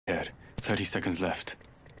There. 30 seconds left.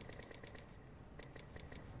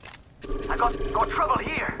 I got trouble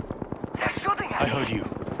here. They're shooting at I me. heard you.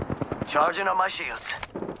 Charging on my shields.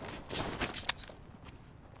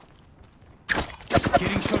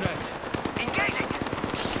 Getting shot at. Engaging.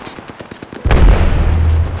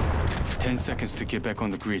 10 seconds to get back on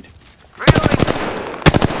the grid. Reloading.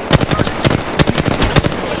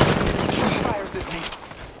 Fires at me.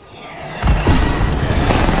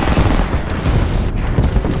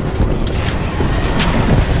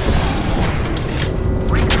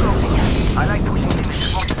 I like pushing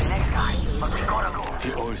limits to the next guy, but we gotta go.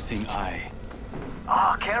 The all-seeing eye.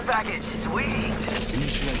 Oh, care package, sweet.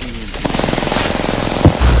 Initializing in.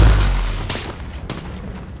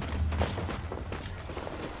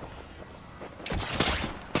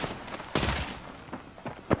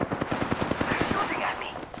 They're shooting at me.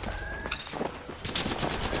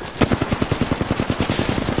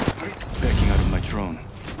 Backing out of my drone.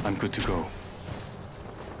 I'm good to go.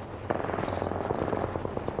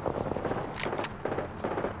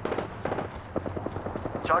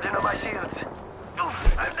 Charging on my shields.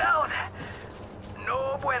 Oof, I'm down.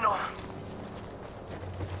 No bueno.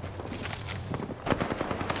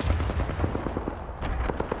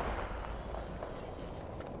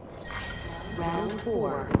 Round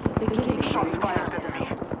 4. Beginning Shots ring fired at countdown. me.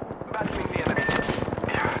 Battling the enemy.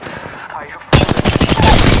 I have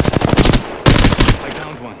I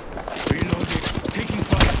downed one. Reloading. Taking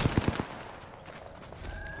fire.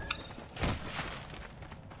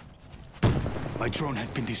 My drone has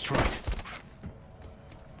been destroyed.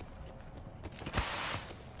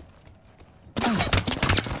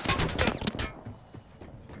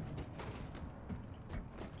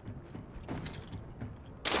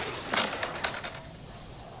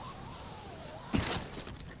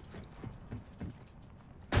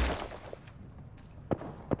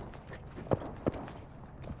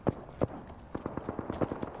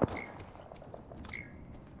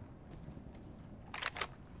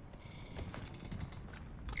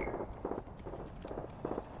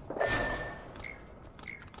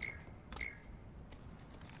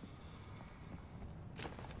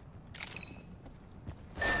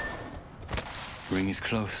 Ring is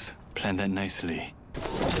close. Plan that nicely.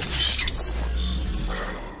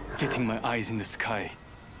 Getting my eyes in the sky.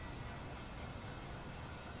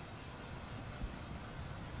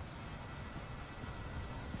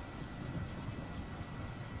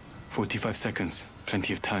 "45 seconds.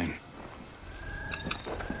 Plenty of time.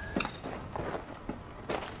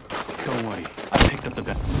 Don't worry. I picked up the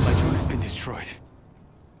bat. My drone has been destroyed.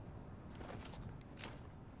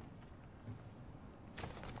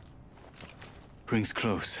 Ring's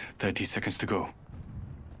close. 30 seconds to go.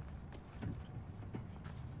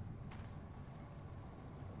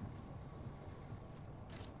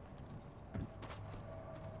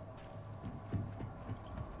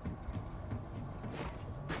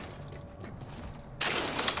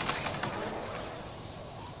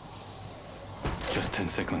 Just 10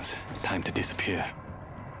 seconds. Time to disappear.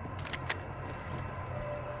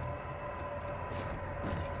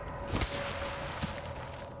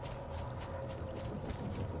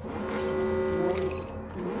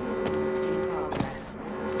 In progress.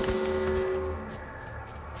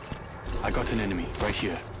 I got an enemy right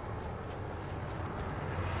here.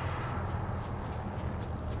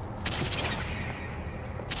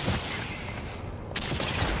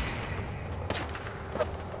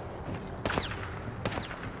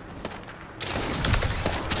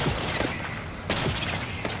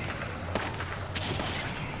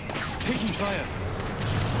 Taking fire.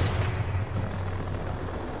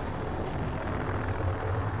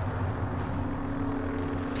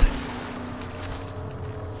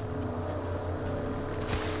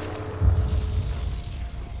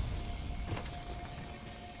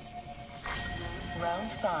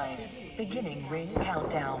 Round 5. Beginning ring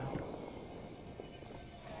countdown.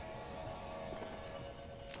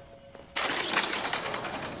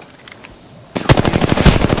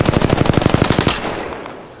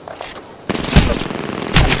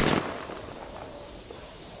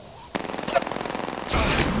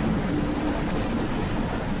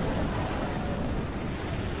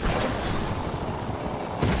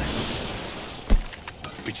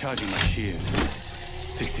 Recharging my shield.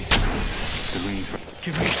 60 seconds. The ring's right.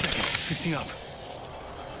 Give me a second. Fixing up.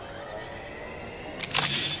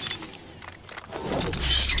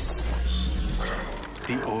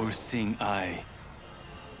 The all-seeing eye.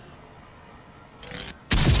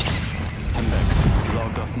 I'm back.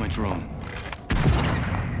 Logged off my drone.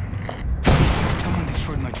 Someone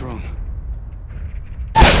destroyed my drone.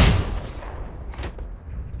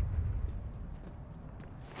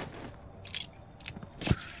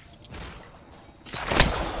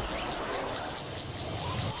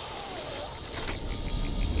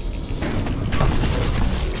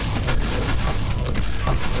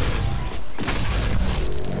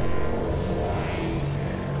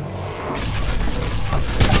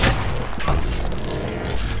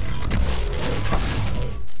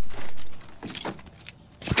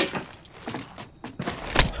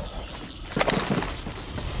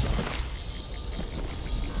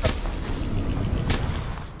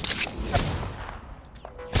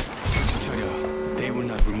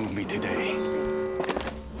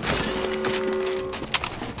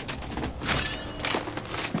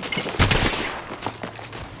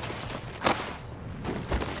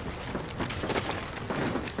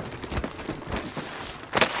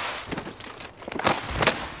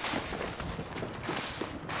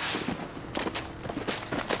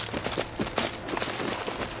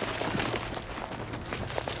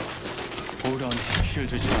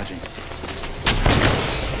 shield recharging.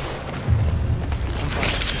 I'm fine.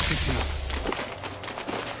 Just fixing up.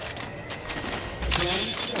 Round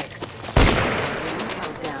 6. Ring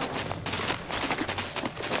countdown.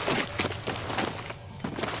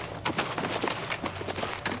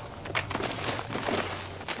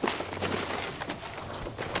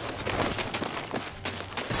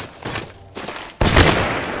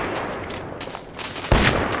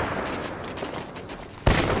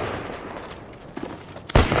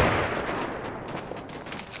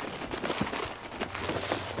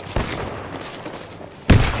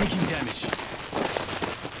 Taking damage.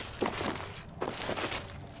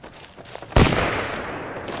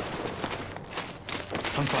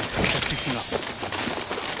 I'm fine. Just fixing up.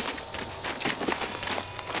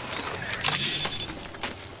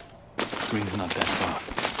 Ring's not that far.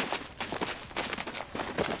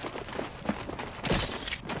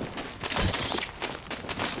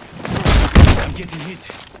 I'm getting hit.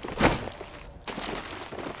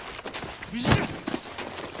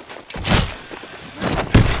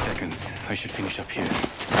 30 seconds. I should finish up here.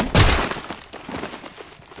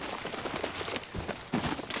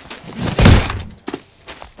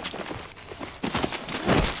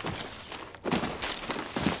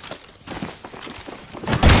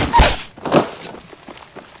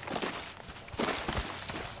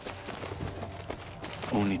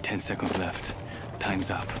 Only 10 seconds left.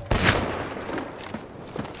 Time's up.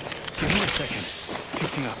 Give me a second.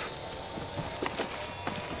 Fixing up.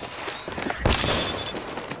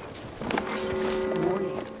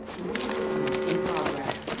 Warning. In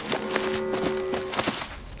progress.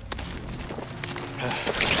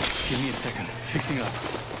 Give me a second. Fixing up.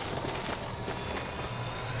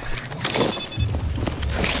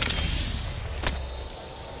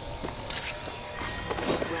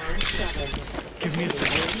 Round 7. Give me a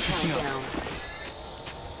second. Ring Fixing up. countdown.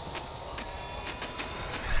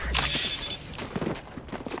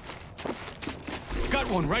 Got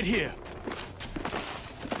one right here.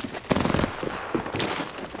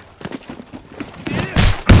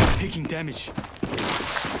 Taking damage.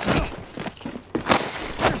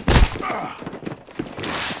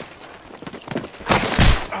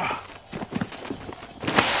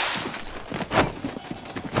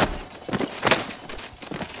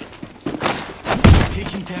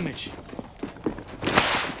 Taking damage.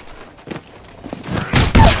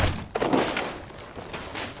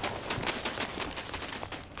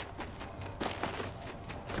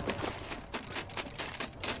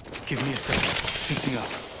 Give me a second. Fixing up.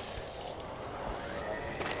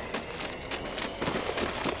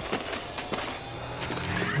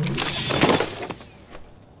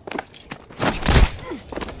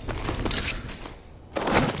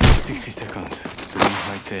 Seconds. The ring's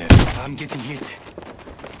right there. I'm getting hit.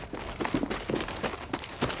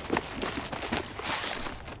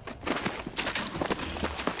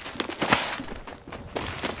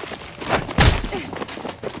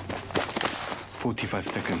 "45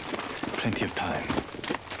 seconds. Plenty of time."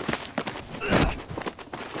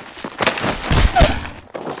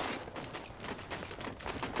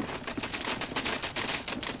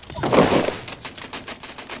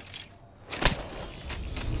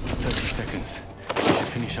 I should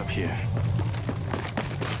finish up here.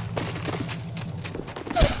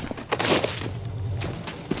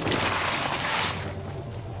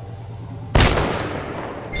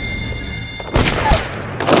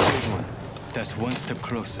 Good one. That's one step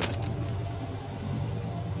closer.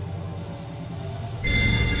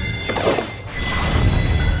 Just this.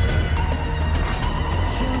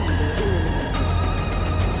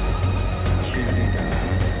 Kill leader.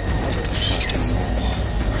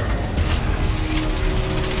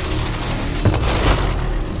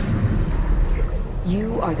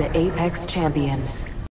 You are the Apex Champions.